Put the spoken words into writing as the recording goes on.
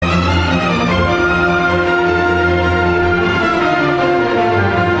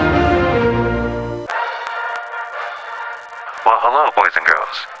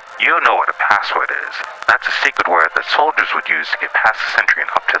password is. That's a secret word that soldiers would use to get past the sentry and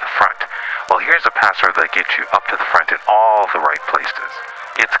up to the front. Well, here's a password that gets you up to the front in all the right places.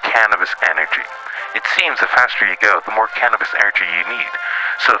 It's cannabis energy. It seems the faster you go, the more cannabis energy you need.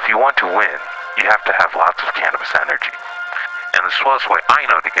 So if you want to win, you have to have lots of cannabis energy. And the swellest way I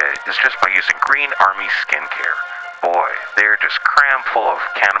know to get it is just by using Green Army Skincare. Boy, they're just crammed full of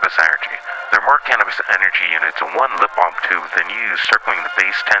cannabis energy. There are more cannabis energy units in one lip balm tube than you use circling the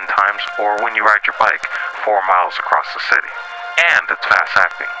base 10 times or when you ride your bike 4 miles across the city. And it's fast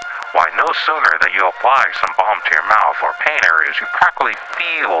acting. Why, no sooner than you apply some balm to your mouth or pain areas, you practically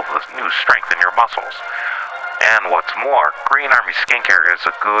feel the new strength in your muscles. And what's more, Green Army Skincare is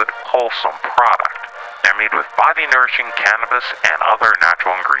a good, wholesome product. They're made with body-nourishing cannabis and other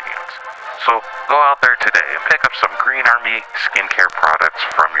natural ingredients. So go out there today and pick up some Green Army skincare products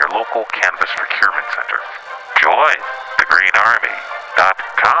from your local cannabis procurement center. Join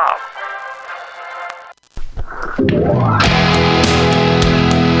thegreenarmy.com.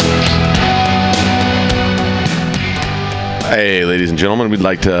 Hey, ladies and gentlemen, we'd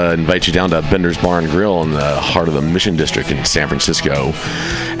like to invite you down to Bender's Bar and Grill in the heart of the Mission District in San Francisco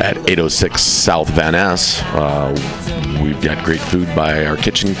at 806 South Van Ness. We've got great food by our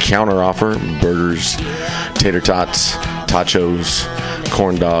kitchen counter offer: burgers, tater tots, tachos,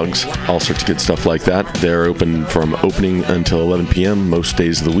 corn dogs, all sorts of good stuff like that. They're open from opening until 11 p.m. most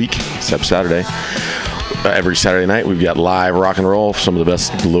days of the week, except Saturday. Every Saturday night, we've got live rock and roll, some of the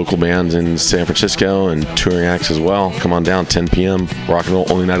best local bands in San Francisco and touring acts as well. Come on down, 10 p.m., rock and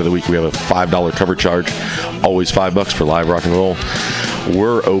roll, only night of the week. We have a $5 cover charge, always $5 for live rock and roll.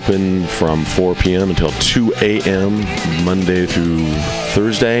 We're open from 4 p.m. until 2 a.m., Monday through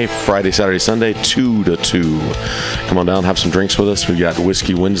Thursday, Friday, Saturday, Sunday, 2 to 2. Come on down, have some drinks with us. We've got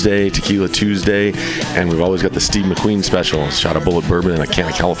Whiskey Wednesday, Tequila Tuesday, and we've always got the Steve McQueen special, shot of Bullet Bourbon and a can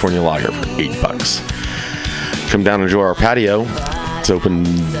of California Lager for $8. Come down and enjoy our patio. It's open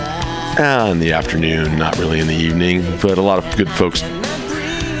in the afternoon, not really in the evening, but a lot of good folks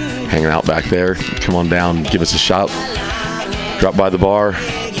hanging out back there. Come on down, give us a shout, drop by the bar,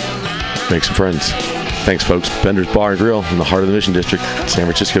 make some friends. Thanks, folks. Bender's Bar and Grill in the heart of the Mission District, San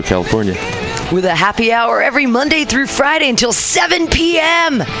Francisco, California. With a happy hour every Monday through Friday until 7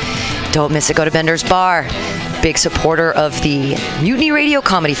 p.m. Don't miss it. Go to Bender's Bar. Big supporter of the Mutiny Radio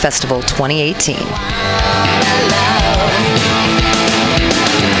Comedy Festival 2018.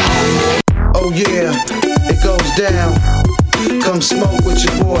 Oh yeah, it goes down. Come smoke with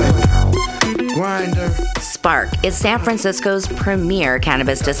your boy. Grinder. Spark is San Francisco's premier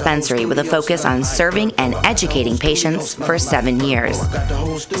cannabis dispensary with a focus on serving and educating patients for 7 years.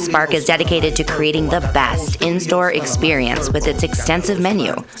 Spark is dedicated to creating the best in-store experience with its extensive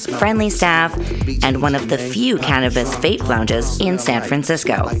menu, friendly staff, and one of the few cannabis vape lounges in San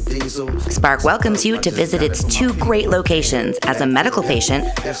Francisco. Spark welcomes you to visit its 2 great locations as a medical patient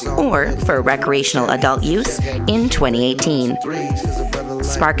or for recreational adult use in 2018.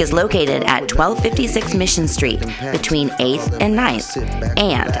 Spark is located at 1256 Mission Street between 8th and 9th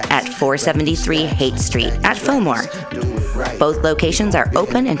and at 473 Haight Street at Fillmore. Both locations are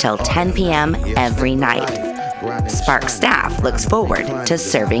open until 10 p.m. every night. Spark staff looks forward to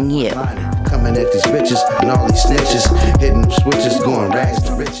serving you. Coming at these bitches and all these snitches, hitting switches, going rags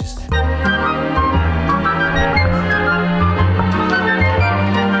to riches.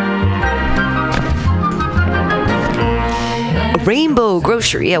 Rainbow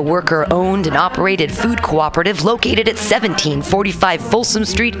Grocery, a worker-owned and operated food cooperative located at 1745 Folsom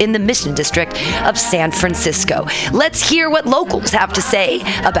Street in the Mission District of San Francisco. Let's hear what locals have to say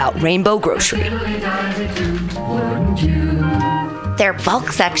about Rainbow Grocery. Their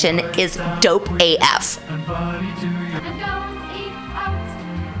bulk section is dope AF.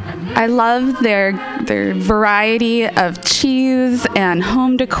 I love their variety of cheese and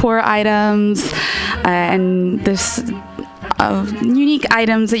home decor items and this unique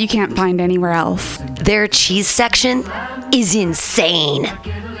items that you can't find anywhere else. Their cheese section is insane.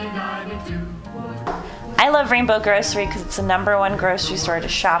 I love Rainbow Grocery because it's the #1 grocery store to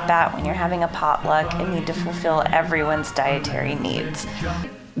shop at when you're having a potluck and need to fulfill everyone's dietary needs.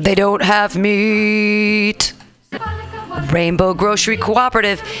 They don't have meat. Rainbow Grocery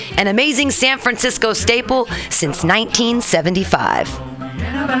Cooperative, an amazing San Francisco staple since 1975.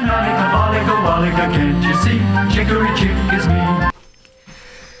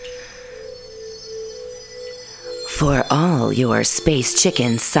 For all your space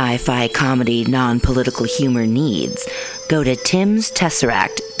chicken sci-fi comedy non-political humor needs, go to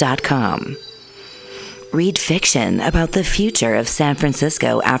timstesseract.com. Read fiction about the future of San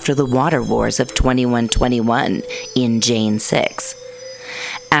Francisco after the water wars of 2121 in Jane 6.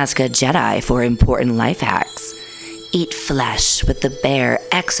 Ask a Jedi for important life hacks. Eat flesh with the bare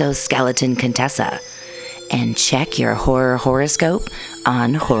exoskeleton Contessa. And check your horror horoscope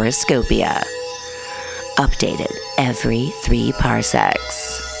on Horoscopia. Updated every 3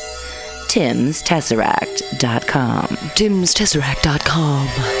 parsecs. TimsTesseract.com. TimsTesseract.com.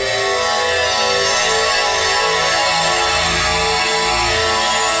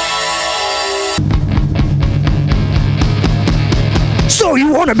 So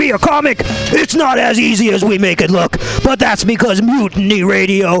you want to be a comic? It's not as easy as we make it look, but that's because Mutiny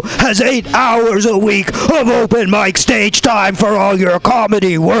Radio has 8 hours a week of open mic stage time for all your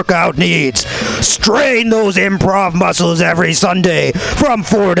comedy workout needs. Strain those improv muscles every Sunday from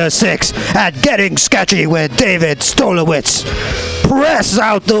 4 to 6 at Getting Sketchy with David Stolowitz. Press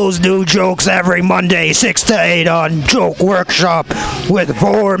out those new jokes every Monday 6 to 8 on Joke Workshop with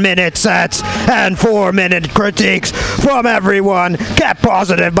 4-minute sets and 4-minute critiques from everyone. Get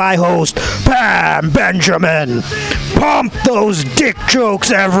Positive by host Pam Benjamin. Pump those dick jokes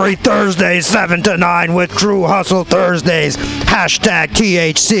every Thursday 7 to 9 with True Hustle Thursdays.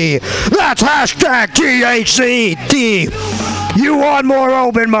 #THC. That's #THCT. You want more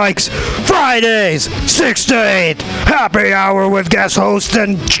open mics? Fridays 6 to 8. Happy hour with guest host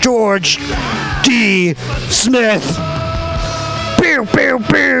and George D. Smith. Pew, pew,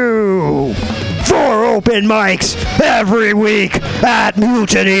 pew. 4 open mics every week at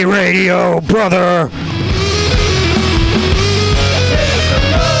Mutiny Radio, brother.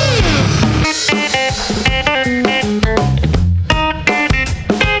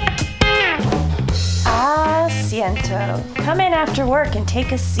 Asiento. Come in after work and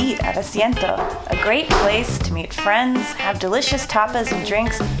take a seat at Asiento, a great place to meet friends, have delicious tapas and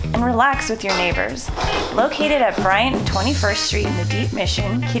drinks, and relax with your neighbors. Located at Bryant and 21st Street in the Deep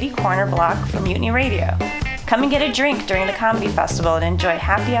Mission, Kitty Corner block from Mutiny Radio. Come and get a drink during the comedy festival and enjoy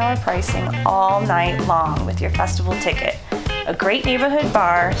happy hour pricing all night long with your festival ticket. A great neighborhood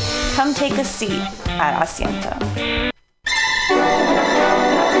bar. Come take a seat at Asiento.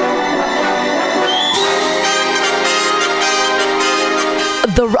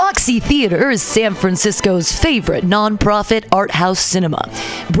 The Roxy Theater is San Francisco's favorite nonprofit art house cinema,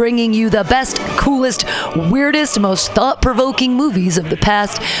 bringing you the best, coolest, weirdest, most thought-provoking movies of the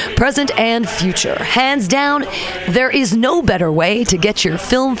past, present, and future. Hands down, there is no better way to get your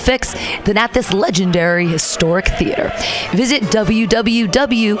film fix than at this legendary historic theater. Visit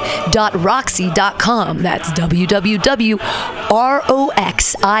www.roxy.com. That's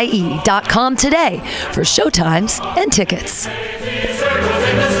www.roxie.com today for showtimes and tickets.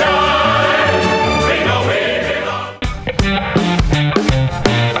 Everybody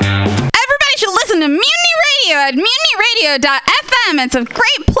should listen to Mutiny Radio at mutinyradio.fm. It's a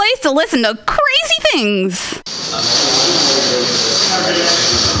great place to listen to crazy things.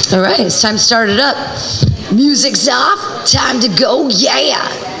 All right, it's time to start it up. Music's off, time to go, yeah!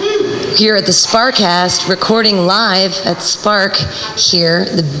 Here at the Sparkcast, recording live at Spark here,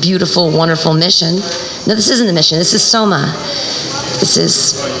 the beautiful, wonderful Mission. No, this isn't the Mission, this is Soma. This is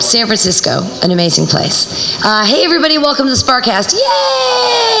San Francisco, an amazing place. Hey everybody, welcome to the Sparkcast.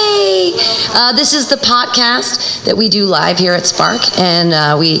 Yay! This is the podcast that we do live here at Spark, and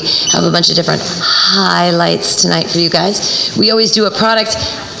we have a bunch of different highlights tonight for you guys. We always do a product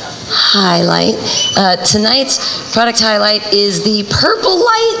highlight. Tonight's product highlight is the Purple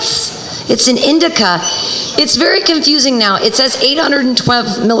Lights. It's an indica. It's very confusing now. It says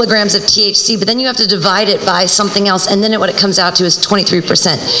 812 milligrams of THC, but then you have to divide it by something else, and then what it comes out to is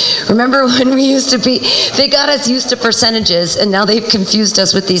 23%. Remember when we used to be, they got us used to percentages, and now they've confused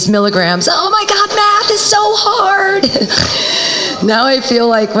us with these milligrams. Oh my God, math is so hard. Now I feel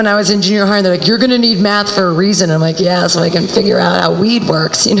like when I was in junior high, they're like, you're going to need math for a reason. I'm like, yeah, so I can figure out how weed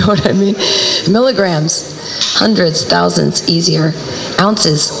works. You know what I mean? Milligrams, hundreds, thousands, easier.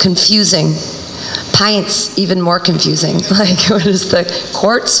 Ounces, confusing. Pints, even more confusing. Like, what is the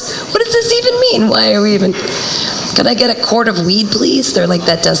quarts? What does this even mean? Why are we even... Could I get a quart of weed, please? They're like,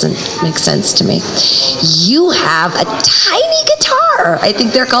 that doesn't make sense to me. You have a tiny guitar. I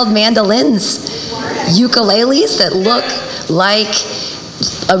think they're called mandolins. Ukuleles that look like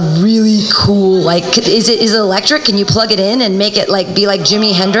a really cool, like, is it electric? Can you plug it in and make it like be like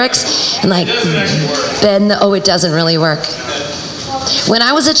Jimi Hendrix? And like, then, oh, it doesn't really work. When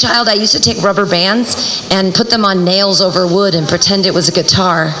I was a child, I used to take rubber bands and put them on nails over wood and pretend it was a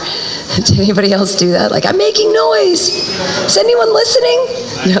guitar. Did anybody else do that? Like, I'm making noise. Is anyone listening?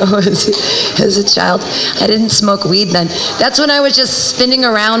 No, as a child, I didn't smoke weed then. That's when I was just spinning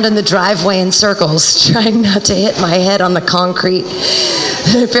around in the driveway in circles, trying not to hit my head on the concrete.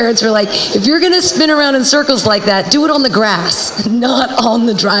 My parents were like, if you're going to spin around in circles like that, do it on the grass, not on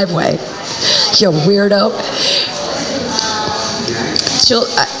the driveway. You weirdo.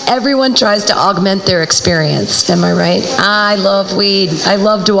 Everyone tries to augment their experience. Am I right? I love weed. I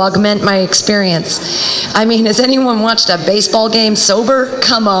love to augment my experience. I mean, has anyone watched a baseball game sober?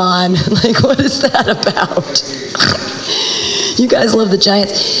 Come on. Like, what is that about? You guys love the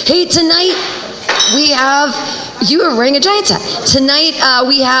Giants. Hey, tonight we have, you are wearing a Giants hat. Tonight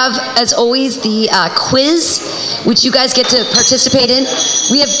we have, as always, the quiz, which you guys get to participate in.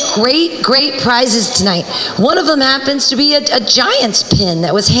 We have great prizes tonight. One of them happens to be a Giants pin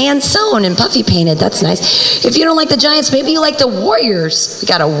that was hand sewn and puffy painted. That's nice. If you don't like the Giants, maybe you like the Warriors. We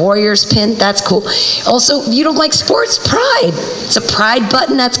got a Warriors pin. That's cool. Also, if you don't like sports, Pride. It's a Pride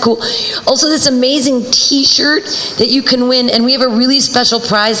button. That's cool. Also, this amazing t-shirt that you can win. And we have a really special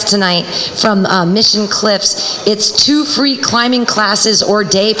prize tonight from Mission Cliffs. It's 2 free climbing classes or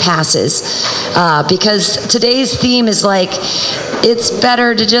day passes. Because today's theme is like, it's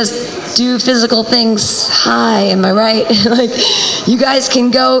better to just do physical things. Hi, am I right? Like, you guys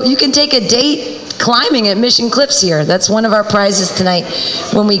can go, you can take a date climbing at Mission Cliffs here. That's one of our prizes tonight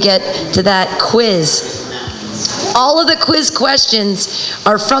when we get to that quiz. All of the quiz questions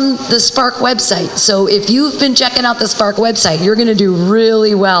are from the Spark website. So if you've been checking out the Spark website, you're going to do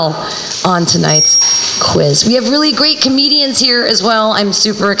really well on tonight's quiz. We have really great comedians here as well. I'm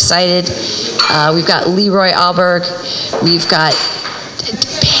super excited. We've got Leroy Alberg. We've got,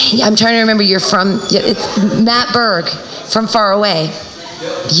 I'm trying to remember, you're from, it's Matt Berg from Far Away.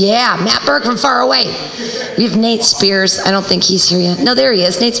 Yeah, Matt Berg from Far Away. We have Nate Spears. I don't think he's here yet. No, there he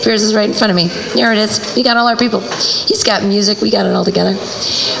is. Nate Spears is right in front of me. There it is. We got all our people. He's got music. We got it all together.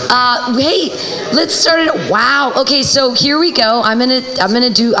 Hey, let's start it. Wow. Okay, so here we go. I'm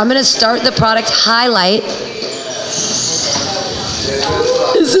gonna start the product highlight.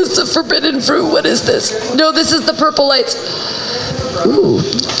 Is this the forbidden fruit? What is this? No, this is the purple lights. Ooh.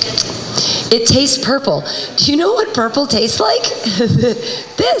 It tastes purple. Do you know what purple tastes like?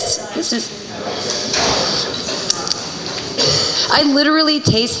 This is... I literally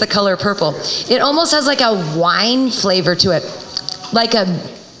taste the color purple. It almost has like a wine flavor to it. Like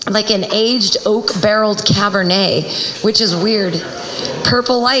an aged oak barreled Cabernet, which is weird.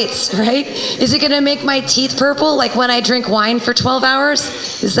 Purple lights, right? Is it gonna make my teeth purple like when I drink wine for 12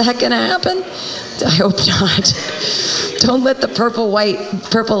 hours? Is that gonna happen? I hope not. Don't let the purple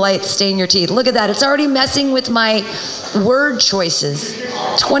light stain your teeth. Look at that. It's already messing with my word choices.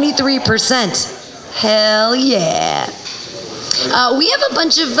 23%. Hell yeah. We have a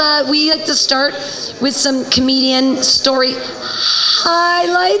bunch of, we like to start with some comedian story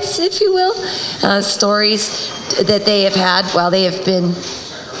highlights, if you will. Stories that they have had while they have been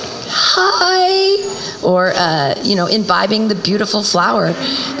high or, imbibing the beautiful flower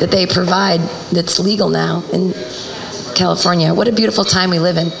that they provide that's legal now in California. What a beautiful time we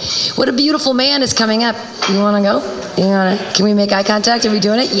live in. What a beautiful man is coming up. You want to go? Can we make eye contact? Are we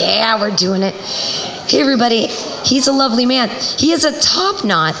doing it? Yeah, we're doing it. Hey, everybody. He's a lovely man. He is a top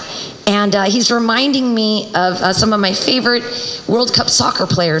knot, and he's reminding me of some of my favorite World Cup soccer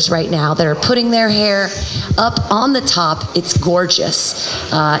players right now that are putting their hair up on the top. It's gorgeous.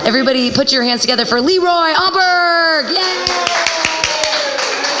 Everybody put your hands together for Leroy Alberg. Yay!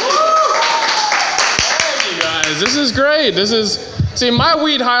 This is great. See, my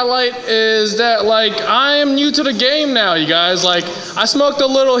weed highlight is that, like, I am new to the game now, you guys. Like, I smoked a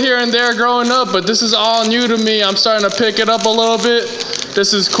little here and there growing up, but this is all new to me. I'm starting to pick it up a little bit.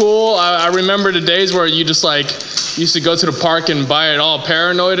 This is cool. I remember the days where you just, like, used to go to the park and buy it all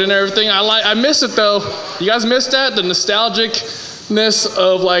Paranoid and everything. I miss it, though. You guys miss that? The nostalgic-ness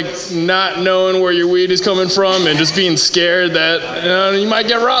of, like, not knowing where your weed is coming from and just being scared that you might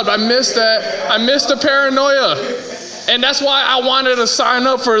get robbed. I miss that. I miss the paranoia. And that's why I wanted to sign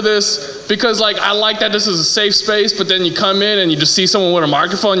up for this, because, like, I like that this is a safe space, but then you come in and you just see someone with a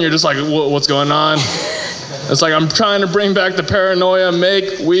microphone and you're just like, what's going on? It's like I'm trying to bring back the paranoia,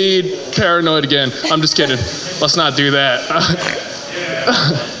 make weed paranoid again. I'm just kidding. Let's not do that.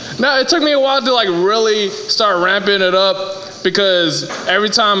 No, it took me a while to, like, really start ramping it up, because every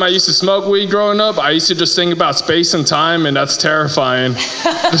time I used to smoke weed growing up, I used to just think about space and time, and that's terrifying.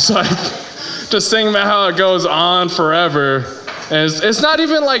 It's like, just thinking about how it goes on forever. And it's not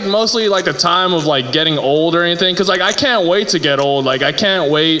even, like, mostly, like, the time of, like, getting old or anything, because, like, I can't wait to get old. Like, I can't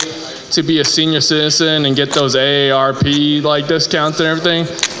wait to be a senior citizen and get those AARP, like, discounts and everything.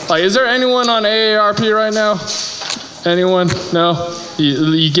 Like, is there anyone on AARP right now? Anyone? No?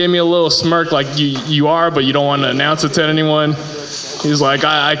 You gave me a little smirk, like you are, but you don't want to announce it to anyone. He's like,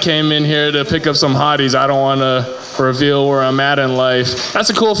 I came in here to pick up some hotties. I don't want to reveal where I'm at in life. That's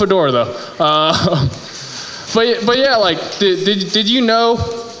a cool fedora, though. But yeah, like, did you know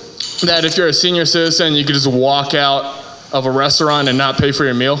that if you're a senior citizen, you could just walk out of a restaurant and not pay for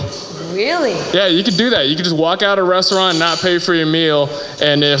your meal? Really? Yeah, you could do that. You could just walk out of a restaurant and not pay for your meal,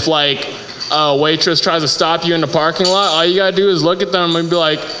 and if, like, a waitress tries to stop you in the parking lot, all you gotta do is look at them and be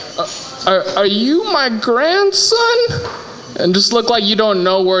like, are you my grandson? And just look like you don't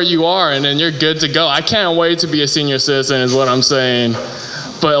know where you are, and then you're good to go. I can't wait to be a senior citizen is what I'm saying.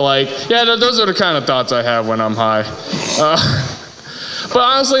 But, like, yeah, those are the kind of thoughts I have when I'm high. But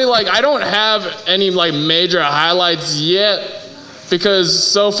honestly, like, I don't have any, like, major highlights yet, because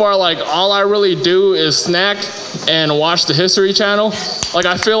so far, like, all I really do is snack and watch the History Channel. Like,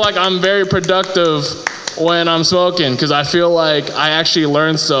 I feel like I'm very productive when I'm smoking, because I feel like I actually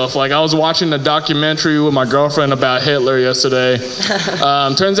learn stuff. Like, I was watching a documentary with my girlfriend about Hitler yesterday.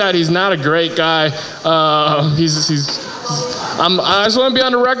 Turns out he's not a great guy. I just want to be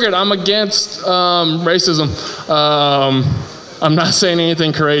on the record. I'm against racism. I'm not saying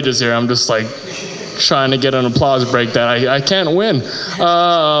anything courageous here. I'm just, like, trying to get an applause break that I can't win.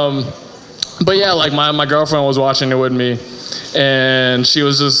 But yeah, like, my girlfriend was watching it with me, and she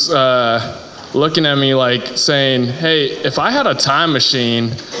was just looking at me, like, saying, hey, if I had a time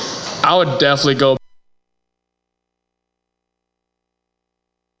machine, I would definitely go.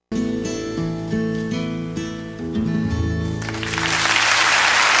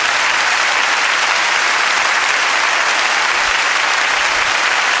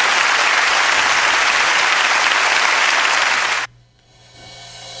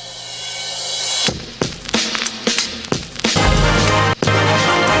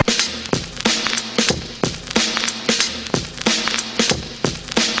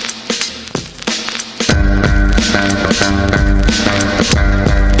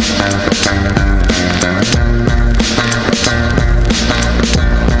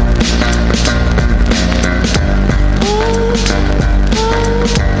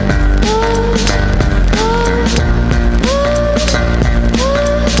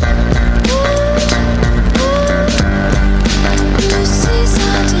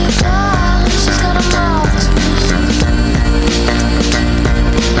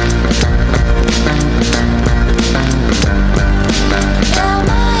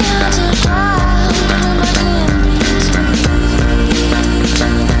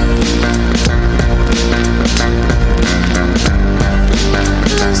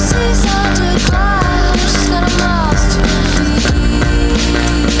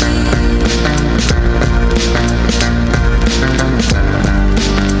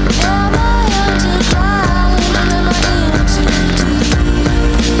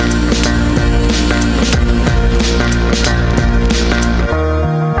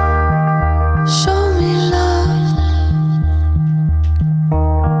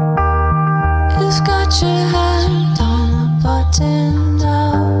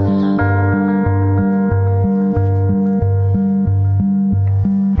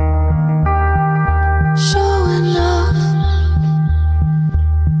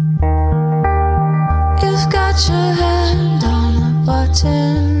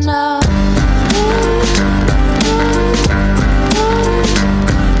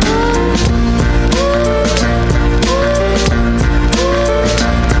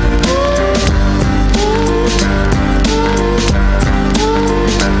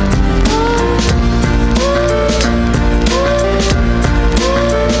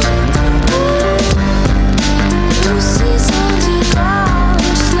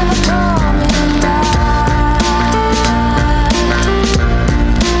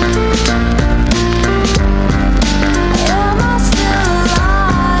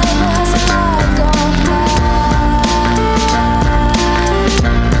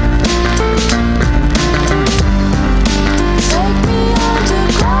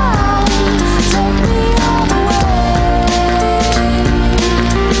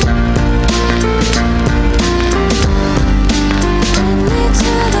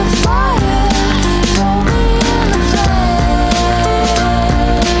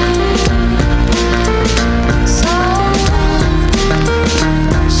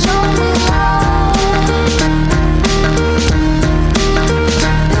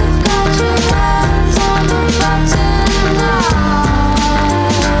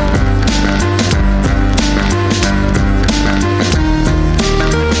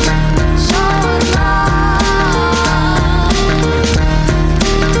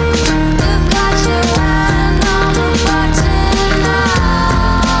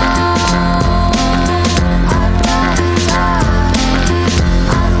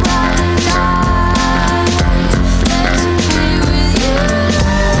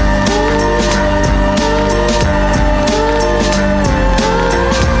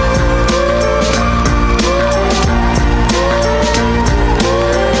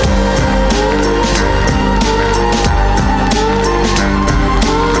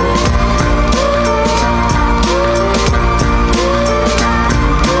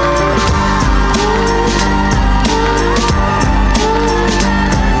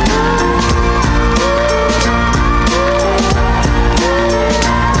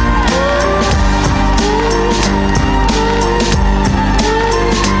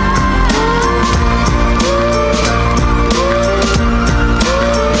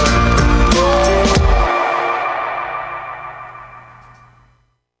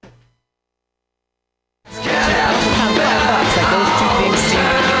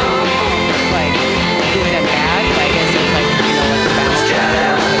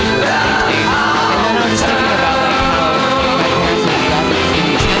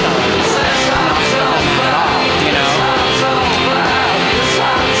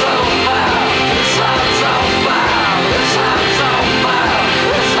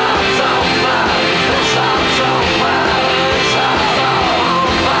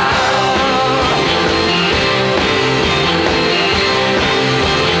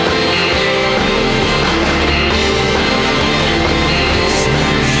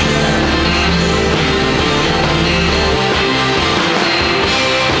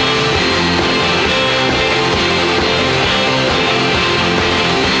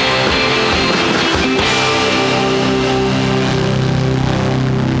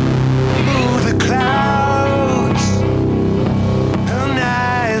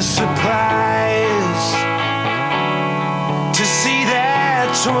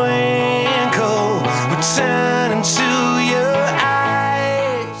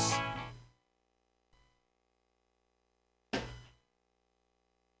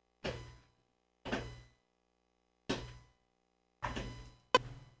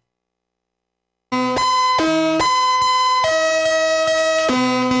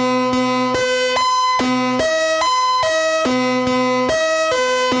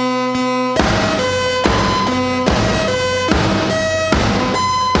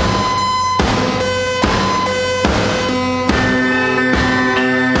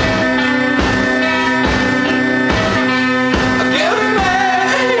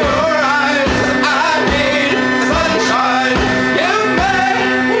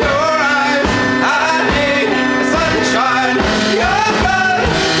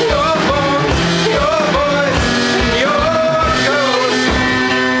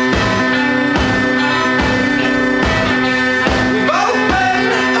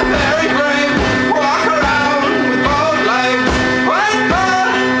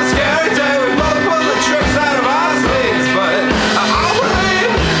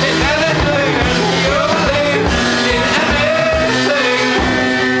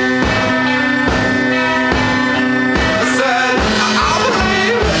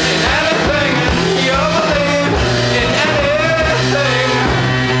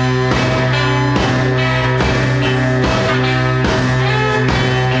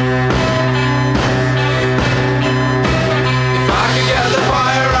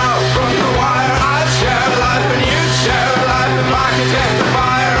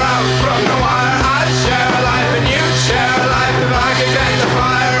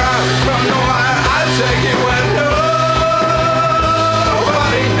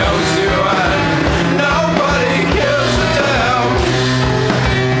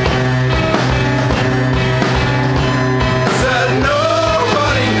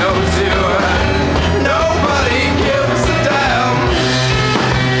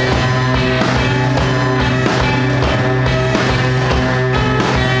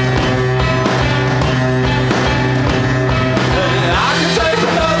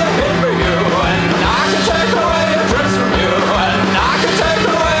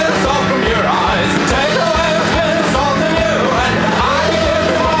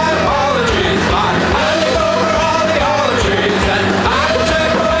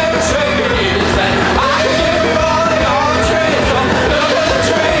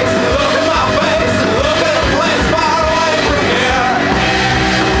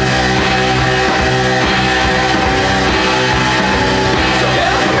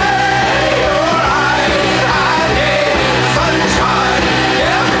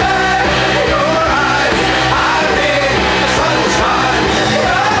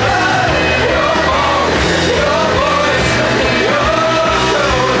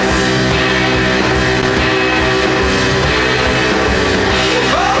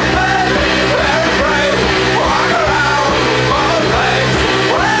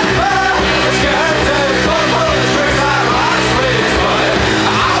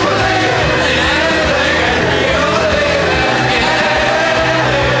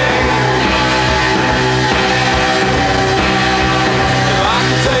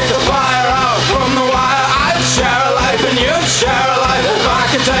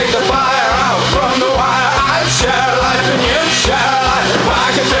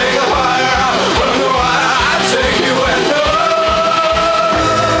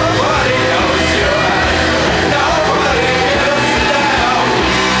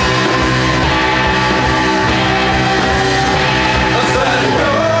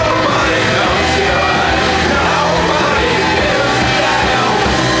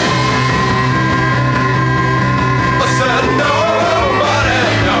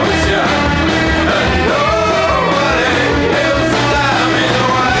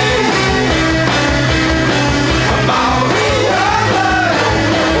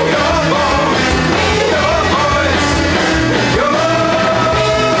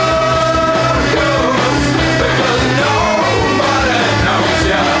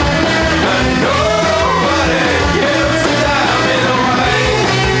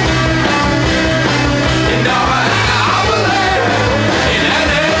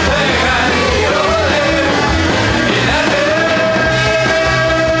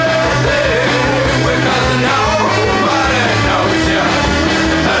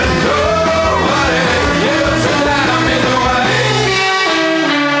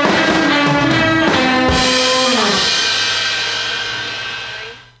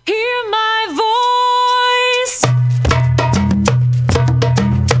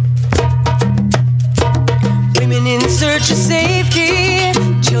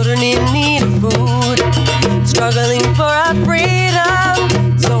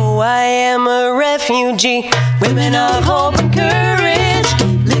 refugee. Women of hope and courage,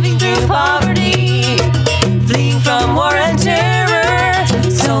 living through poverty, fleeing from war and terror.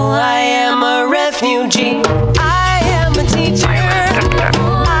 So I am a refugee. I am a teacher.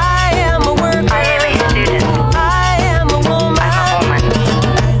 I am a worker. I am a student. I am a woman.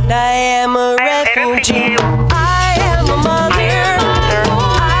 And I am a refugee. I am a mother.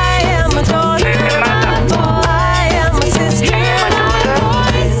 I am a daughter. I am a sister.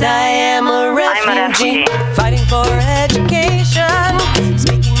 I am a refugee. Fighting for education,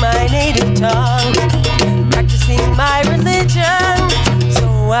 speaking my native tongue, practicing my religion. So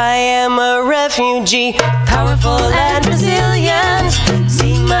I am a refugee. Powerful and resilient,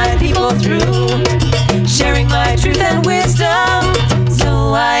 seeing my people through, sharing my truth and wisdom.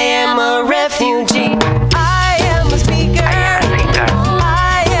 So I am a refugee. I am a speaker.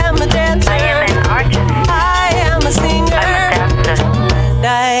 I am a dancer. I am an artist. I am a singer. And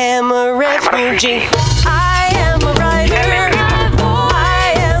I am a refugee. I am a writer.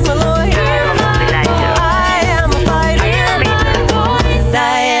 I am a lawyer. I am a fighter. And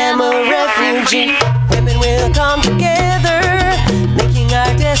I am a refugee. Women will come together, making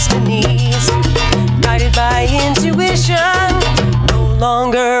our destinies, guided by intuition, no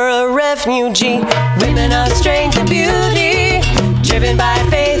longer a refugee. Women of strength and beauty, driven by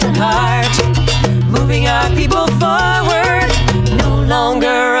faith and heart, moving our people forward, no longer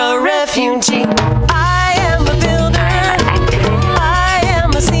a refugee. I am a builder. I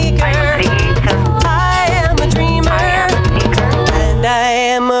am a seeker. I am a dreamer. And I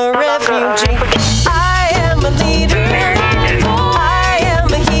am a refugee. I am a leader. I am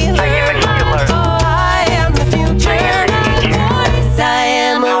a healer. I am the future. I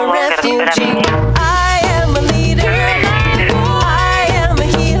am a refugee. I am a leader. I am a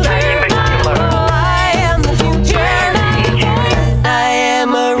healer. I am the future. I am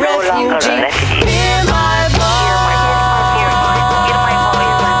a refugee. Hear my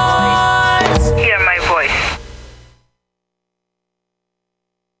voice. Hear my voice.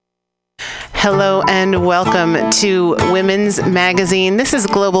 Hello and welcome to Women's Magazine. This is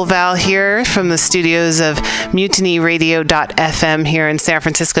Global Val here from the studios of MutinyRadio.fm here in San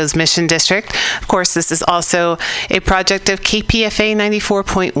Francisco's Mission District. Of course, this is also a project of KPFA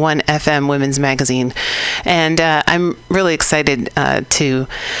 94.1 FM Women's Magazine. And I'm really excited to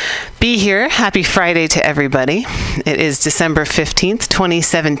be here. Happy Friday to everybody. It is December 15th,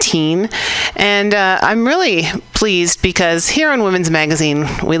 2017. And I'm really pleased because here on Women's Magazine,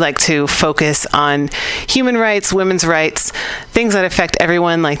 we like to focus on human rights, women's rights, things that affect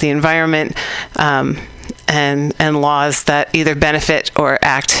everyone, like the environment, and laws that either benefit or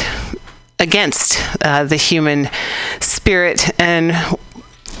act against the human spirit and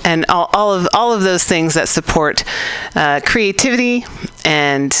all of those things that support creativity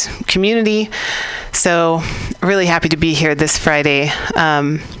and community. So really happy to be here this Friday.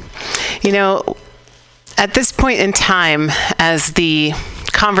 At this point in time, as the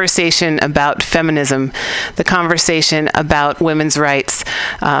conversation about feminism, the conversation about women's rights,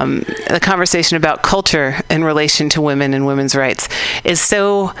 the conversation about culture in relation to women and women's rights is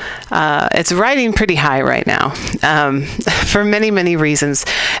so, it's riding pretty high right now for many, many reasons.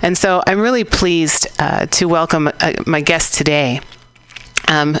 And so I'm really pleased to welcome my guest today.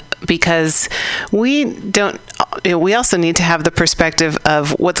 Because we also need to have the perspective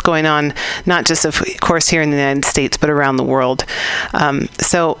of what's going on, not just, of course, here in the United States, but around the world.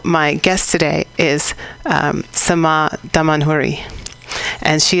 So my guest today is Sama Damanhuri,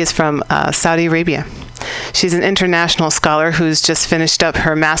 and she is from Saudi Arabia. She's an international scholar who's just finished up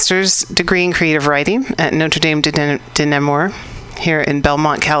her master's degree in creative writing at Notre Dame de Namur here in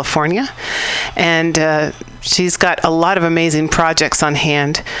Belmont, California. And she's got a lot of amazing projects on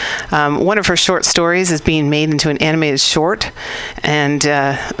hand. One of her short stories is being made into an animated short, and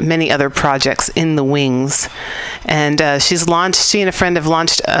many other projects in the wings. And she and a friend have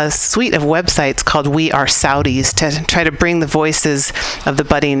launched a suite of websites called We Are Saudis to try to bring the voices of the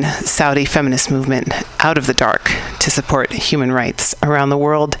budding Saudi feminist movement out of the dark to support human rights around the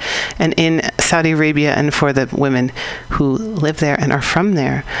world and in Saudi Arabia, and for the women who live there and are from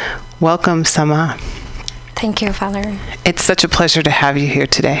there. Welcome, Sama. Thank you, Valerie. It's such a pleasure to have you here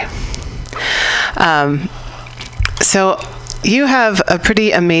today. So you have a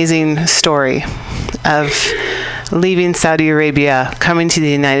pretty amazing story of leaving Saudi Arabia, coming to the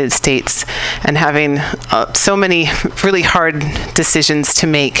United States, and having so many really hard decisions to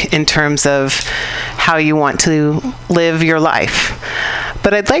make in terms of how you want to live your life.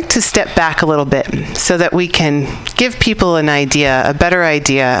 But I'd like to step back a little bit so that we can give people an idea, a better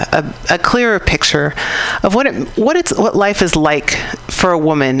idea, a clearer picture of what life is like for a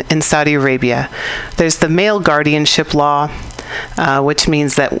woman in Saudi Arabia. There's the male guardianship law, which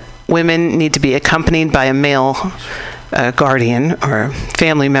means that women need to be accompanied by a male guardian or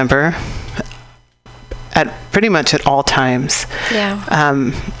family member at pretty much at all times.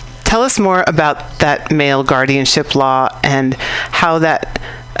 Yeah. Tell us more about that male guardianship law and how that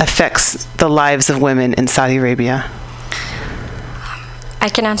affects the lives of women in Saudi Arabia. I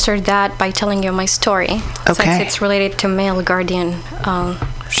can answer that by telling you my story, since it's related to male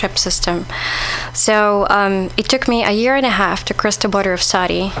guardianship system. So it took me 1.5 years to cross the border of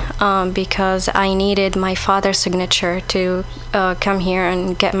Saudi because I needed my father's signature to come here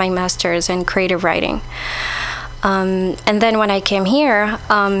and get my master's in creative writing. And then when I came here,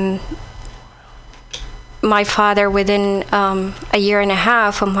 my father, within 1.5 years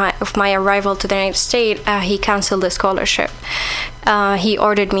of my arrival to the United States, he canceled the scholarship. He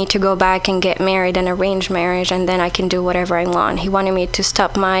ordered me to go back and get married, an arranged marriage, and then I can do whatever I want. He wanted me to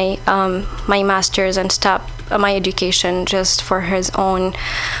stop my master's and stop my education just for his own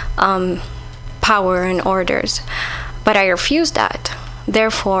power and orders. But I refused that.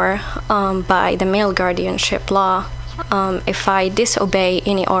 Therefore, by the male guardianship law, if I disobey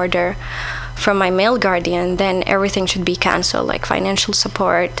any order from my male guardian, then everything should be canceled, like financial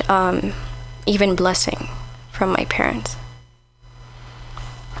support, even blessing from my parents.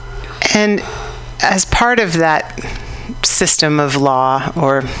 And as part of that system of law,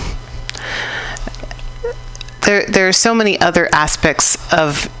 or there are so many other aspects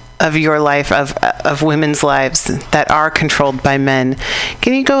of your life, of women's lives that are controlled by men.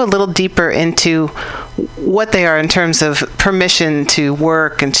 Can you go a little deeper into what they are in terms of permission to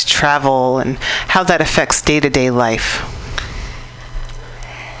work and to travel and how that affects day-to-day life?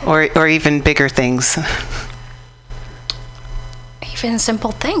 Or even bigger things? Even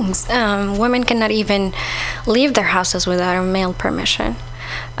simple things. Women cannot even leave their houses without a male permission.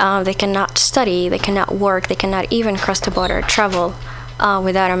 They cannot study, they cannot work, they cannot even cross the border, travel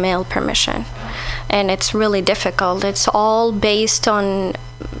without a male permission. And it's really difficult. It's all based on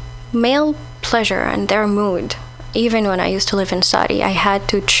male pleasure and their mood. Even when I used to live in Saudi, I had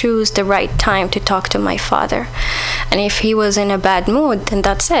to choose the right time to talk to my father. And if he was in a bad mood, then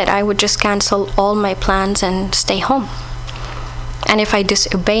that's it. I would just cancel all my plans and stay home. And if I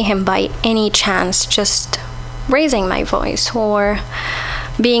disobey him by any chance, just raising my voice or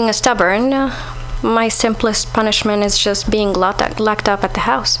being stubborn, my simplest punishment is just being locked up at the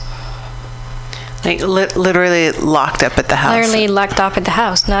house. Like literally locked up at the house? Literally locked up at the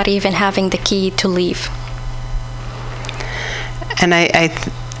house, not even having the key to leave. And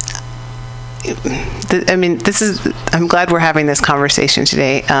I'm glad we're having this conversation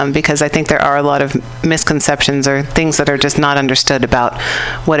today because I think there are a lot of misconceptions or things that are just not understood about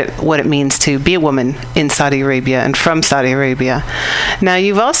what it means to be a woman in Saudi Arabia and from Saudi Arabia. Now,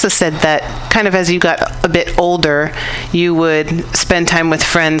 you've also said that kind of as you got a bit older, you would spend time with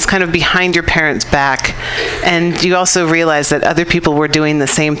friends kind of behind your parents' back, and you also realized that other people were doing the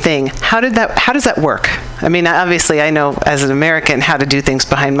same thing. How does that work? I mean, obviously, I know as an American how to do things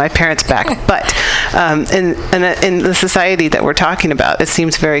behind my parents' back, but in the society that we're talking about, it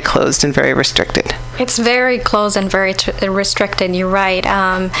seems very closed and very restricted. It's very closed and very restricted. You're right.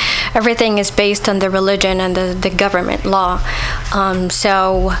 Everything is based on the religion and the government law.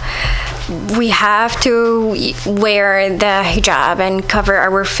 So we have to wear the hijab and cover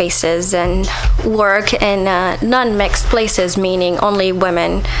our faces and work in non-mixed places, meaning only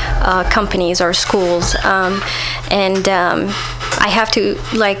women, companies or schools. I have to,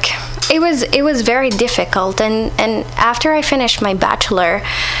 it was very difficult. And after I finished my bachelor,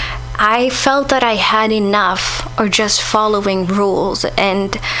 I felt that I had enough or just following rules,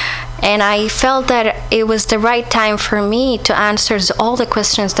 and I felt that it was the right time for me to answer all the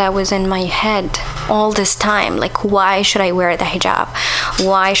questions that was in my head all this time, like why should I wear the hijab,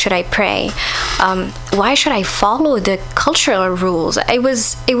 why should I pray, why should I follow the cultural rules. It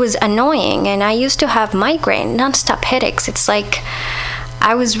was annoying, and I used to have migraine, non-stop headaches. It's like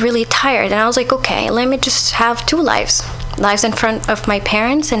I was really tired, and I was like, okay, let me just have two lives in front of my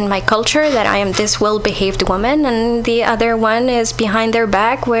parents and my culture, that I am this well-behaved woman, and the other one is behind their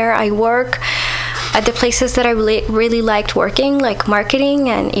back, where I work at the places that I really liked working, like marketing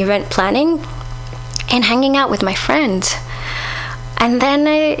and event planning and hanging out with my friends. And then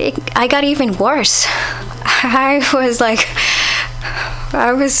I got even worse. I was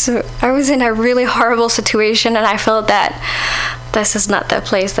in a really horrible situation, and I felt that this is not the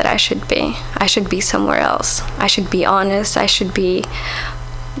place that I should be. I should be somewhere else. I should be honest. I should be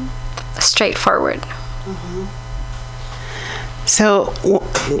straightforward. So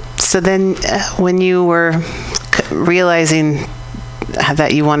then when you were realizing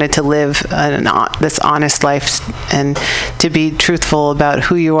that you wanted to live this honest life and to be truthful about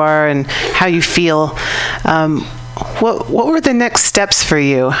who you are and how you feel, what were the next steps for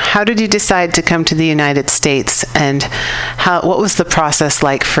you? How did you decide to come to the United States, and what was the process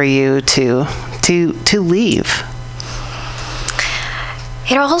like for you to leave?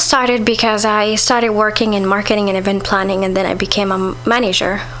 It all started because I started working in marketing and event planning, and then I became a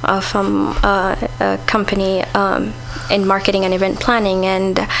manager of a company in marketing and event planning,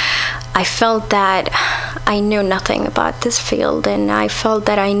 and I felt that I knew nothing about this field, and I felt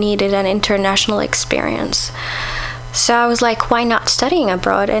that I needed an international experience. So I was like, why not studying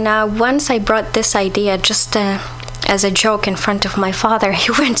abroad? And once I brought this idea just as a joke in front of my father,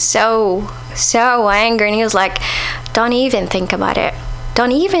 he went so angry, and he was like, don't even think about it.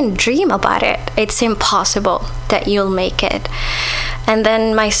 Don't even dream about it. It's impossible that you'll make it. And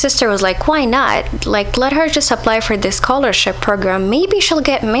then my sister was like, why not? Like, let her just apply for this scholarship program. Maybe she'll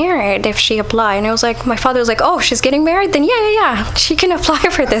get married if she apply. And I was like, my father was like, oh, she's getting married? Then yeah. She can apply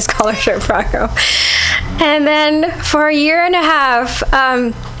for this scholarship program. And then for a year and a half,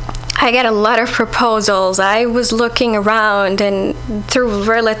 I got a lot of proposals. I was looking around and through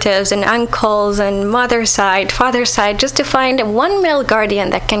relatives and uncles and mother's side, father's side, just to find one male guardian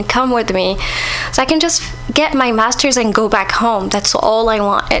that can come with me so I can just get my master's and go back home. That's all I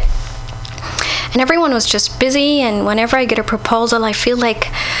wanted. And everyone was just busy, and whenever I get a proposal, I feel like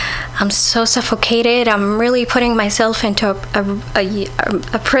I'm so suffocated. I'm really putting myself into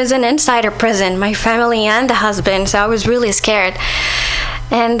a prison inside a prison, my family and the husband, so I was really scared.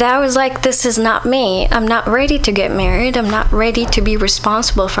 And I was like, this is not me. I'm not ready to get married. I'm not ready to be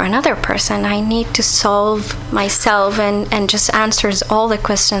responsible for another person. I need to solve myself and just answers all the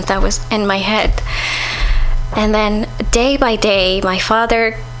questions that was in my head. And then day by day, my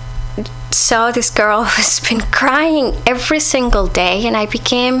father saw this girl who's been crying every single day, and I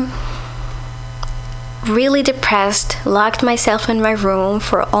became really depressed, locked myself in my room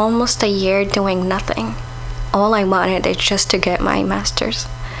for almost a year doing nothing. All I wanted is just to get my master's.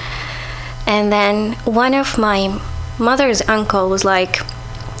 And then one of my mother's uncle was like,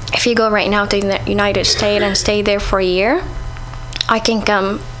 if you go right now to the United States and stay there for a year, I can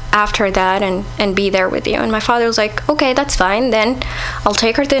come after that and be there with you. And my father was like, okay, that's fine. Then I'll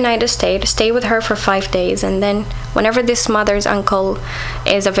take her to the United States, stay with her for 5 days, and then whenever this mother's uncle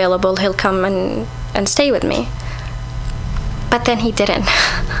is available, he'll come and stay with me. But then he didn't.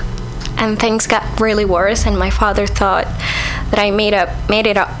 And things got really worse, and my father thought that I made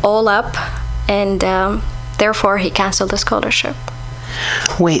it all up, and therefore he canceled the scholarship.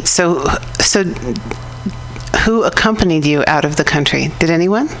 Wait, so who accompanied you out of the country? Did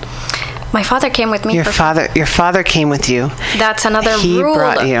anyone? My father came with me. Your father came with you. That's another rule. He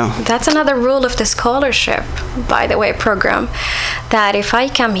brought you. That's another rule of the scholarship, by the way, program. That if I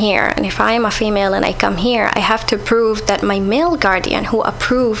come here, and if I am a female and I come here, I have to prove that my male guardian who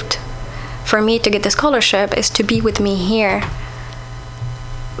approved for me to get the scholarship is to be with me here,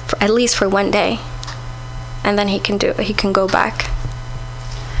 at least for 1 day, and then he can go back.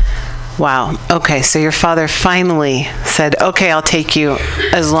 Wow. Okay, so your father finally said, okay, I'll take you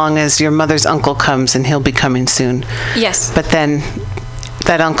as long as your mother's uncle comes, and he'll be coming soon. Yes. But then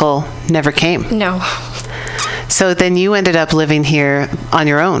that uncle never came. No. So then you ended up living here on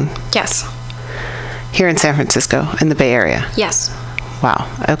your own. Yes. Here in San Francisco, in the Bay Area. Yes. Wow.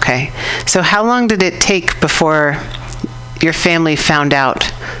 Okay. So how long did it take before your family found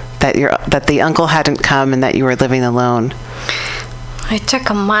out that the uncle hadn't come and that you were living alone? It took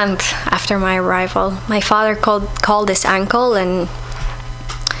a month after my arrival. My father called this uncle, and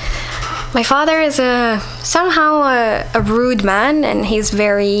my father is somehow a rude man, and he's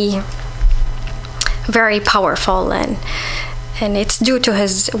very, very powerful, and it's due to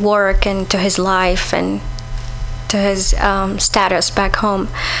his work and to his life and to his status back home.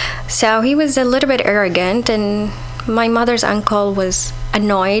 So he was a little bit arrogant, and my mother's uncle was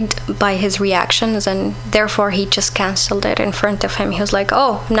annoyed by his reactions, and therefore he just canceled it in front of him. He was like,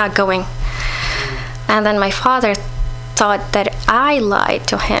 oh, I'm not going. And then my father thought that I lied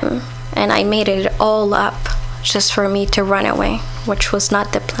to him, and I made it all up just for me to run away, which was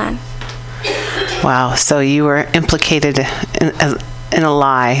not the plan. Wow. So you were implicated in a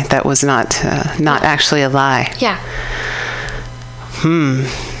lie that was not actually a lie. Yeah.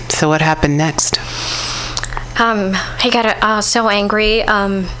 So what happened next? He got so angry.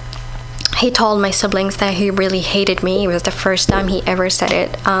 he told my siblings that he really hated me. It was the first time he ever said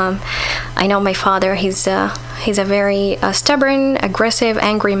it. I know my father, he's a very stubborn, aggressive,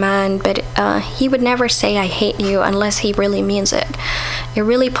 angry man, but he would never say I hate you unless he really means it. It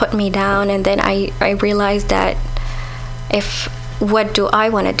really put me down, and then I realized that what do I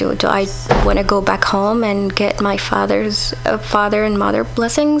want to do? Do I want to go back home and get my father's father and mother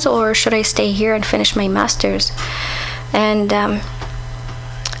blessings, or should I stay here and finish my master's? And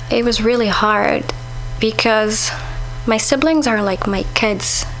it was really hard because my siblings are like my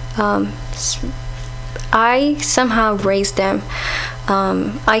kids. I somehow raised them.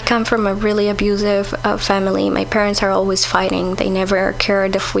 I come from a really abusive family. My parents are always fighting. They never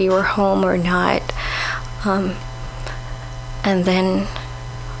cared if we were home or not. And then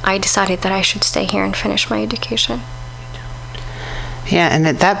I decided that I should stay here and finish my education. Yeah, and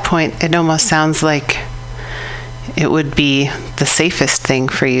at that point, it almost sounds like it would be the safest thing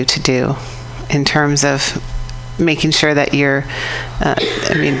for you to do in terms of making sure that you're,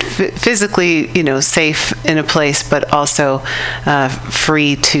 physically, safe in a place, but also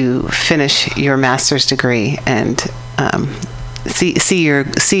free to finish your master's degree and see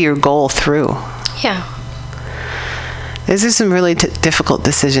your goal through. Yeah. These are some really difficult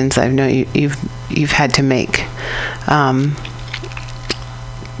decisions I know you've had to make.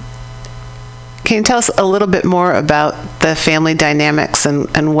 Can you tell us a little bit more about the family dynamics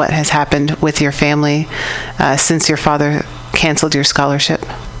and what has happened with your family since your father canceled your scholarship?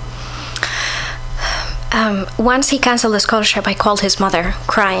 Once he canceled the scholarship, I called his mother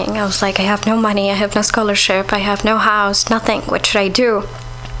crying. I was like, I have no money, I have no scholarship, I have no house, nothing. What should I do?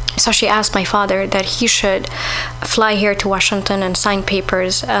 So she asked my father that he should fly here to Washington and sign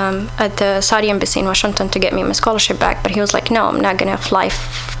papers at the Saudi embassy in Washington to get me my scholarship back. But he was like, no, I'm not going to fly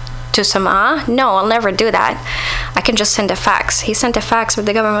to Sama'a. No, I'll never do that. I can just send a fax. He sent a fax, but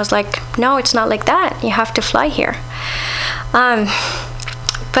the government was like, no, it's not like that. You have to fly here.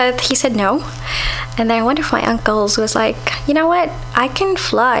 But he said no. And then one of my uncles was like, you know what? I can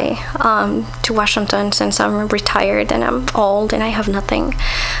fly to Washington since I'm retired and I'm old and I have nothing.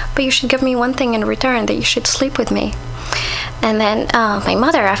 But you should give me one thing in return, that you should sleep with me. And then my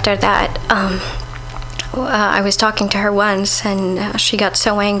mother, after that, I was talking to her once, and she got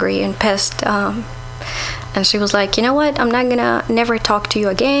so angry and pissed, and she was like, you know what, I'm not gonna never talk to you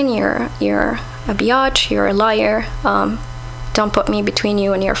again. You're a biatch, you're a liar. Don't put me between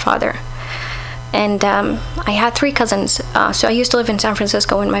you and your father. And I had 3 cousins. So I used to live in San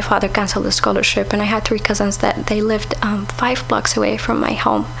Francisco when my father canceled the scholarship, and I had 3 cousins that they lived 5 blocks away from my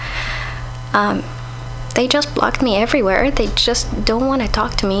home. They just blocked me everywhere. They just don't want to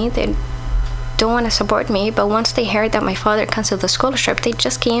talk to me. They don't want to support me. But once they heard that my father canceled the scholarship, they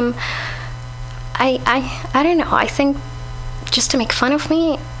just came. I don't know. I think just to make fun of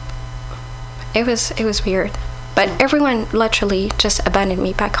me. It was weird. But everyone literally just abandoned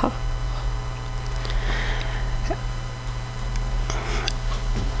me back home.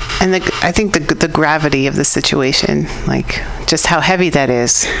 And I think the gravity of the situation, like just how heavy that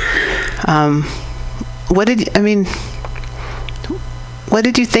is. What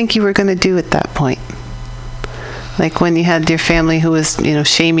did you think you were going to do at that point? Like when you had your family who was,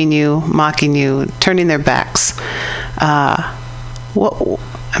 shaming you, mocking you, turning their backs.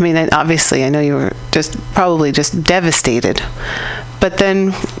 Obviously, I know you were probably just devastated. But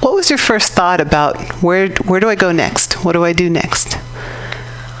then, what was your first thought about where do I go next? What do I do next?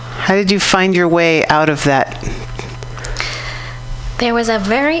 How did you find your way out of that? There was a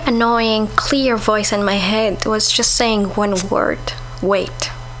very annoying, clear voice in my head that was just saying one word: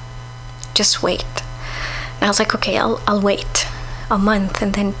 wait. Just wait. And I was like, okay, I'll wait a month,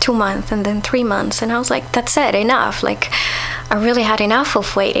 and then 2 months, and then 3 months. And I was like, that's it, enough. Like, I really had enough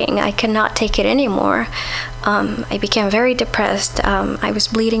of waiting. I cannot take it anymore. I became very depressed. I was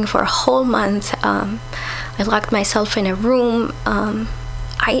bleeding for a whole month. I locked myself in a room.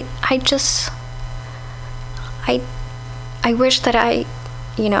 I wish that I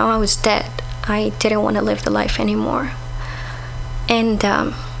was dead. I didn't want to live the life anymore. And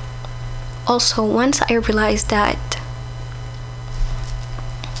also, once I realized that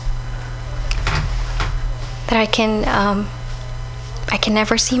I can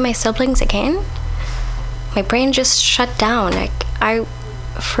never see my siblings again, my brain just shut down.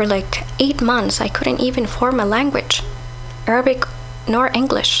 For 8 months, I couldn't even form a language, Arabic nor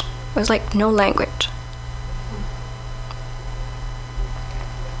English. It was like no language.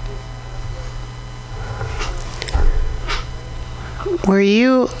 Were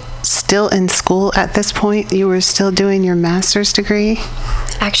you still in school at this point? You were still doing your master's degree?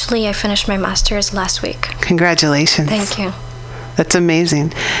 Actually, I finished my master's last week. Congratulations. Thank you. That's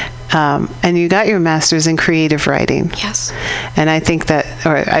amazing. and you got your master's in creative writing. Yes. And I think that,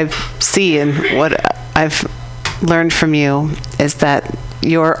 or I see, and what I've learned from you is that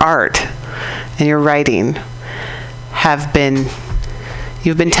your art and your writing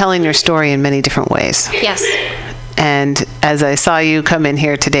you've been telling your story in many different ways. Yes. And as I saw you come in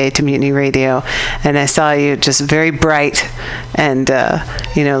here today to Mutiny Radio, and I saw you just very bright and,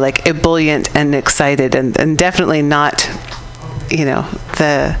 like ebullient and excited, and definitely not,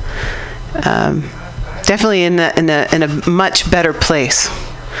 definitely in a much better place.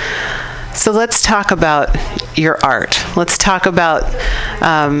 So let's talk about your art. Let's talk about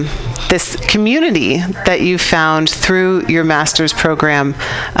this community that you found through your master's program,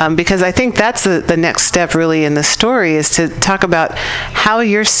 because I think that's the next step really in the story, is to talk about how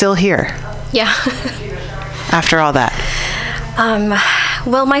you're still here. Yeah. After all that.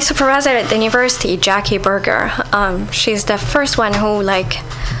 Well, my supervisor at the university, Jackie Berger, she's the first one who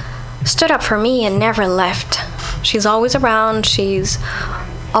stood up for me and never left. She's always around. She's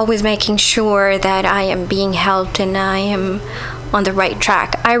always making sure that I am being helped and I am on the right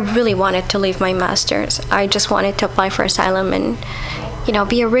track. I really wanted to leave my master's. I just wanted to apply for asylum and,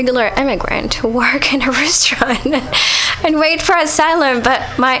 be a regular immigrant, work in a restaurant and wait for asylum. But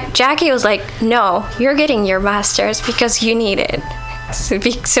Jackie was like, no, you're getting your master's because you need it.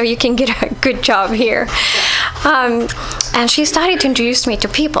 So you can get a good job here. And she started to introduce me to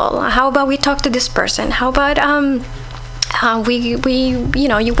people. How about we talk to this person? How about you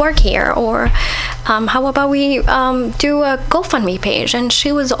work here, or how about we do a GoFundMe page? And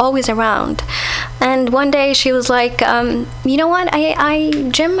she was always around. And one day she was like, you know what?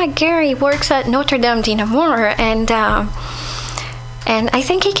 Jim McGarry works at Notre Dame de Namur, and I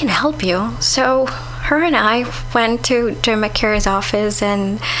think he can help you. So her and I went to Jim McGarry's office,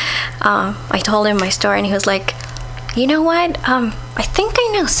 and I told him my story, and he was like, you know what? I think I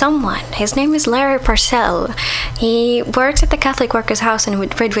know someone. His name is Larry Parcell. He works at the Catholic Workers' House in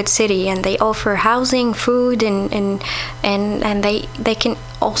Redwood City, and they offer housing, food, and they can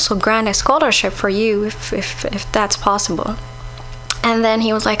also grant a scholarship for you if that's possible. And then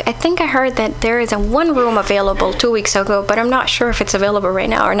he was like, I think I heard that there is one room available 2 weeks ago, but I'm not sure if it's available right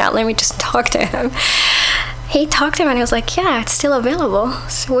now or not. Let me just talk to him. He talked to him and he was like, yeah, it's still available.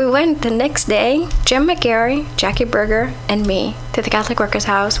 So we went the next day, Jim McGarry, Jackie Berger, and me, to the Catholic Workers'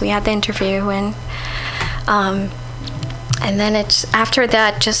 House. We had the interview, and then it's after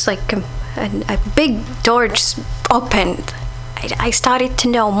that, just like a big door just opened. I started to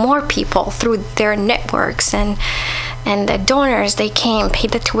know more people through their networks, and the donors, they came,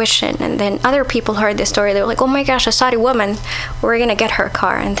 paid the tuition, and then other people heard the story. They were like, oh my gosh, a Saudi woman, we're gonna get her a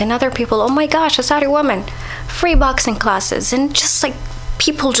car. And then other people, oh my gosh, a Saudi woman, free boxing classes, and just like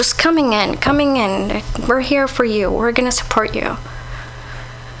people just coming in, we're here for you, we're gonna support you.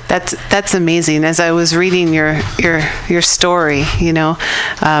 That's amazing. As I was reading your story,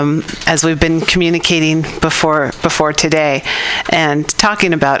 as we've been communicating before today, and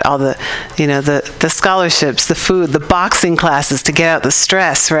talking about all the, the scholarships, the food, the boxing classes to get out the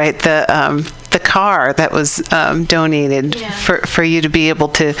stress, right? The car that was donated for you to be able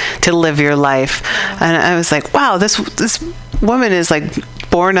to live your life, and I was like, wow, this woman is like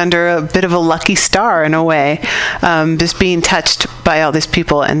born under a bit of a lucky star in a way, just being touched by all these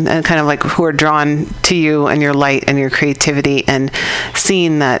people and kind of like who are drawn to you and your light and your creativity, and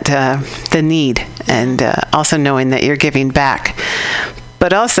seeing that the need, and also knowing that you're giving back.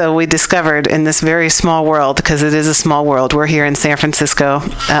 But also, we discovered in this very small world, because it is a small world, we're here in San Francisco,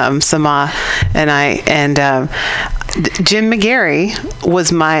 Sama and I, and Jim McGarry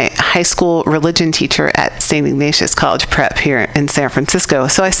was my high school religion teacher at St. Ignatius College Prep here in San Francisco.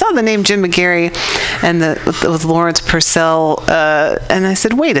 So I saw the name Jim McGarry and with Lawrence Purcell, and I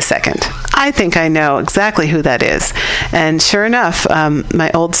said, wait a second, I think I know exactly who that is. And sure enough,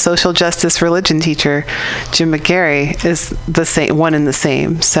 my old social justice religion teacher, Jim McGarry, is the same one and the same.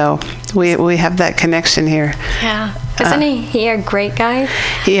 So we have that connection here. Yeah. Isn't he a great guy?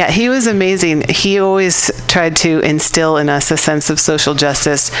 Yeah, he was amazing. He always tried to instill in us a sense of social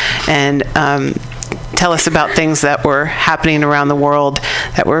justice, and tell us about things that were happening around the world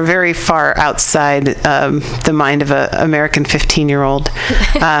that were very far outside the mind of an American 15-year-old.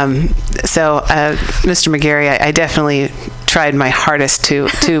 So, Mr. McGarry, I definitely tried my hardest to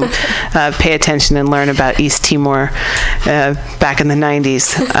pay attention and learn about East Timor back in the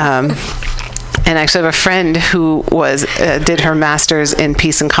 90s. And actually, I have a friend who did her master's in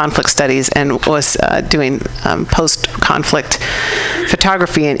peace and conflict studies and was doing post-conflict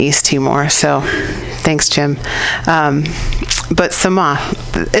photography in East Timor. So, thanks, Jim. But Sama,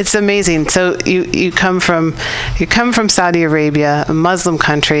 it's amazing. So you come from Saudi Arabia, a Muslim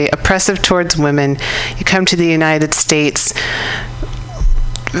country, oppressive towards women. You come to the United States.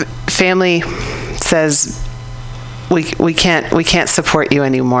 Family says we can't support you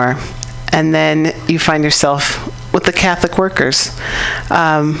anymore, and then you find yourself with the Catholic workers.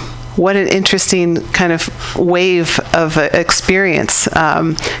 What an interesting kind of wave of experience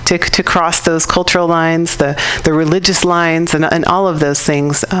to cross those cultural lines, the religious lines, and all of those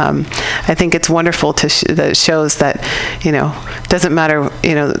things. I think it's wonderful that it shows that, doesn't matter,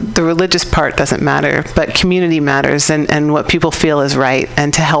 the religious part doesn't matter, but community matters, and what people feel is right,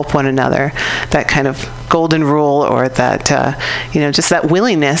 and to help one another. That kind of golden rule, or that just that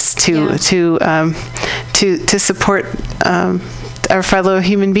willingness to support our fellow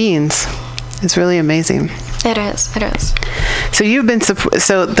human beings is really amazing. It is. So you've been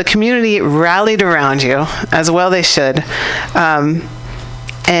so the community rallied around you, as well they should,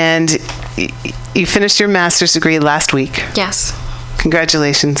 and you finished your master's degree last week. Yes.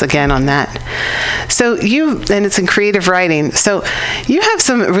 Congratulations again on that. So and it's in creative writing. So you have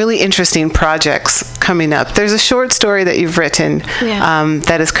some really interesting projects coming up. There's a short story that you've written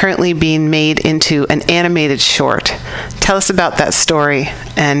that is currently being made into an animated short. Tell us about that story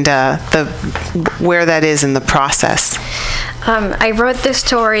and where that is in the process. I wrote this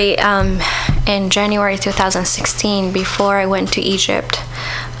story in January 2016 before I went to Egypt,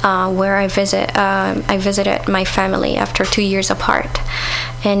 where I visited my family after 2 years apart.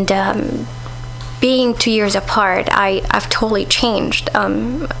 And being 2 years apart, I've totally changed.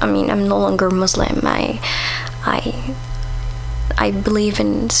 I'm no longer Muslim. I believe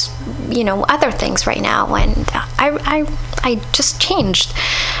in other things right now, and I just changed,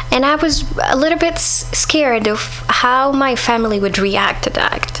 and I was a little bit scared of how my family would react to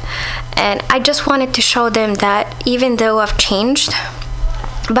that, and I just wanted to show them that even though I've changed,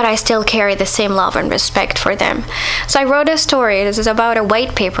 but I still carry the same love and respect for them. So I wrote a story. This is about a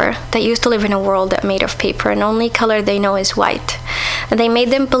white paper that used to live in a world made of paper, and only color they know is white. And they made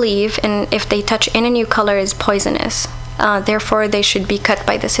them believe, and if they touch any new color, is poisonous. Therefore, they should be cut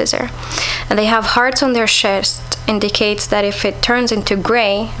by the scissor. And they have hearts on their chest, indicates that if it turns into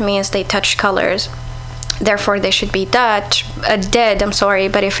gray, means they touch colors. Therefore, they should be dead,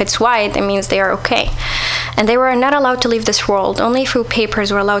 but if it's white, it means they are okay. And they were not allowed to leave this world. Only a few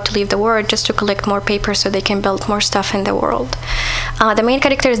papers were allowed to leave the world, just to collect more papers so they can build more stuff in the world. The main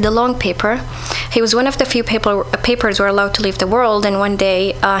character is the long paper. He was one of the few papers were allowed to leave the world, and one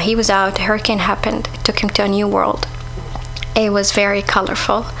day he was out, a hurricane happened, it took him to a new world. It was very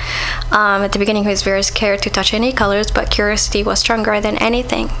colorful. At the beginning, he was very scared to touch any colors, but curiosity was stronger than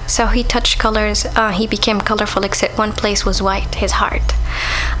anything. So he touched colors. He became colorful, except one place was white, his heart.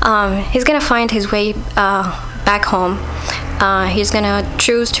 He's going to find his way back home. He's going to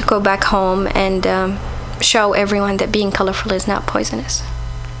choose to go back home and show everyone that being colorful is not poisonous.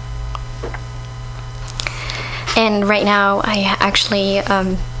 And right now, I actually...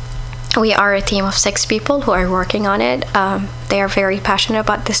 we are a team of 6 people who are working on it. They are very passionate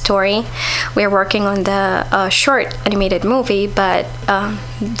about the story. We are working on the short animated movie, but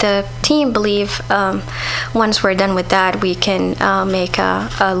the team believe once we're done with that, we can make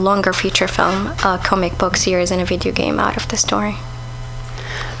a longer feature film, a comic book series, and a video game out of the story.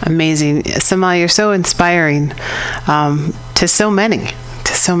 Amazing. Sama, you're so inspiring to so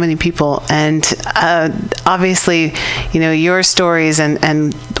many people, and obviously your stories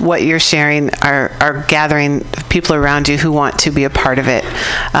and what you're sharing are gathering people around you who want to be a part of it,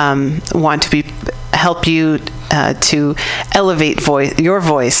 want to help you to elevate your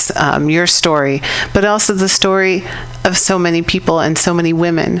voice, your story, but also the story of so many people and so many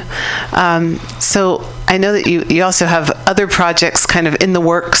women. So I know that you also have other projects kind of in the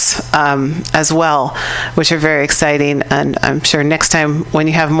works as well, which are very exciting, and I'm sure next time when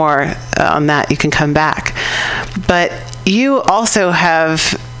you have more on that, you can come back. But you also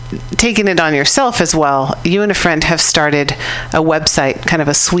have taking it on yourself as well. You and a friend have started a website, kind of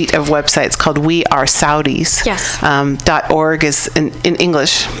a suite of websites called We Are Saudis. Yes. .org is in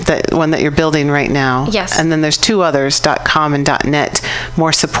English, that one that you're building right now. Yes. And then there's 2 others, .com and .net,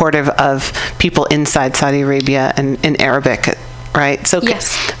 more supportive of people inside Saudi Arabia and in Arabic, right? So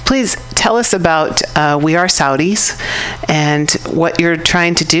yes. Please tell us about We Are Saudis and what you're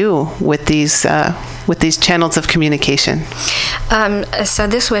trying to do with these channels of communication. So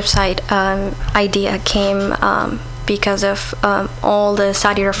this website idea came because of all the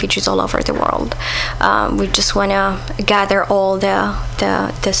Saudi refugees all over the world. We just want to gather all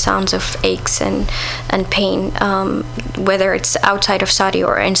the sounds of aches and pain, whether it's outside of Saudi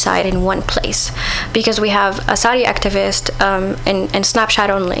or inside, in one place. Because we have a Saudi activist in Snapchat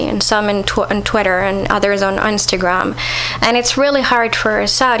only, and some on Twitter, and others on Instagram. And it's really hard for a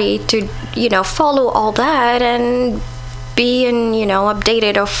Saudi to, follow all that and be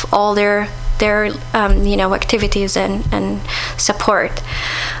updated of all their activities and support.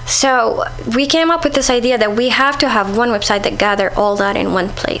 So we came up with this idea that we have to have one website that gather all that in one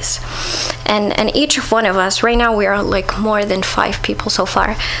place. And each of one of us, right now we are like more than 5 people so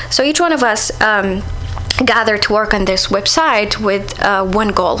far. So each one of us gathered to work on this website with one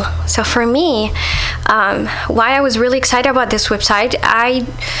goal. So for me, why I was really excited about this website, I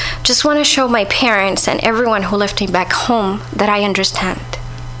just want to show my parents and everyone who left me back home that I understand.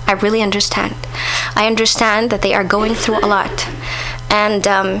 I really understand. I understand that they are going through a lot. And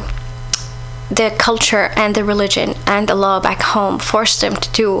the culture and the religion and the law back home forced them to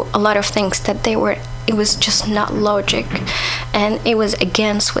do a lot of things that it was just not logic. And it was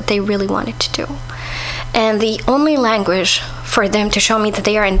against what they really wanted to do. And the only language for them to show me that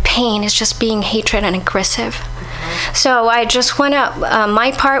they are in pain is just being hatred and aggressive. So I just want to,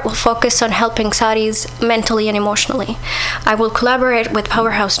 my part will focus on helping Saudis mentally and emotionally. I will collaborate with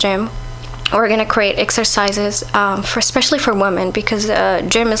Powerhouse Gym. We're going to create exercises, especially for women, because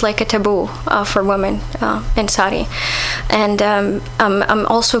gym is like a taboo for women in Saudi. And I'm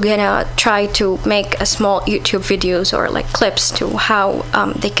also going to try to make a small YouTube videos or like clips to how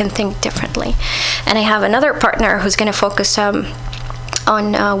they can think differently. And I have another partner who's going to focus on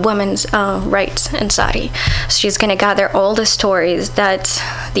women's rights in Saudi. She's going to gather all the stories,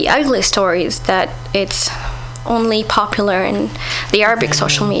 the ugly stories that it's only popular in the Arabic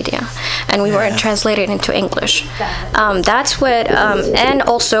social media, and we weren't translated into English. That's what, and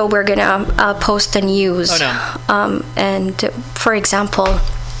also we're gonna post the news. And for example,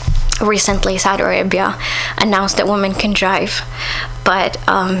 recently Saudi Arabia announced that women can drive, but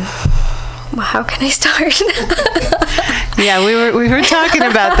how can I start? Yeah, we were talking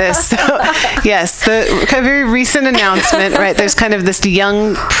about this. So, yes, the very recent announcement, right? There's kind of this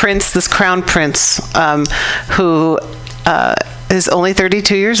young prince, this crown prince, who is only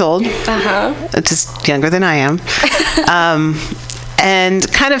 32 years old, just younger than I am,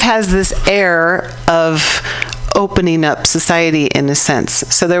 and kind of has this air of opening up society in a sense.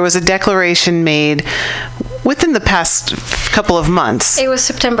 So there was a declaration made within the past couple of months. It was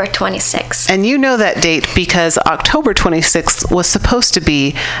September 26th. And you know that date because October 26th was supposed to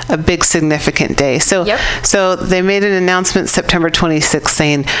be a big significant day. So, so they made an announcement September 26th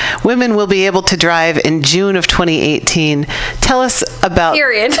saying women will be able to drive in June of 2018. Tell us about...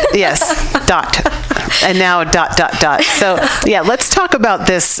 Period. Yes, dot. And now ... So, yeah, let's talk about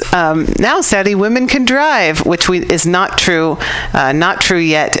this. Now, Saudi women can drive, which is not true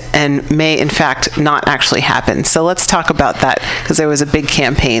yet, and may, in fact, not actually happen. So let's talk about that, because there was a big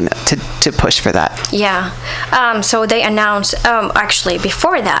campaign to push for that. Yeah. So they announced, actually,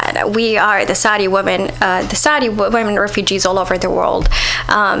 before that, we are the Saudi women refugees all over the world.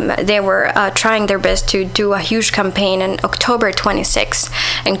 They were trying their best to do a huge campaign on October 26th,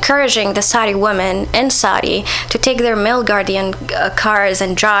 encouraging the Saudi women in Saudi to take their male guardian cars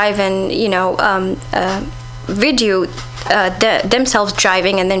and drive and, video themselves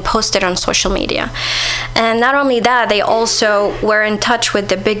driving and then post it on social media. And not only that, they also were in touch with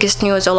the biggest news all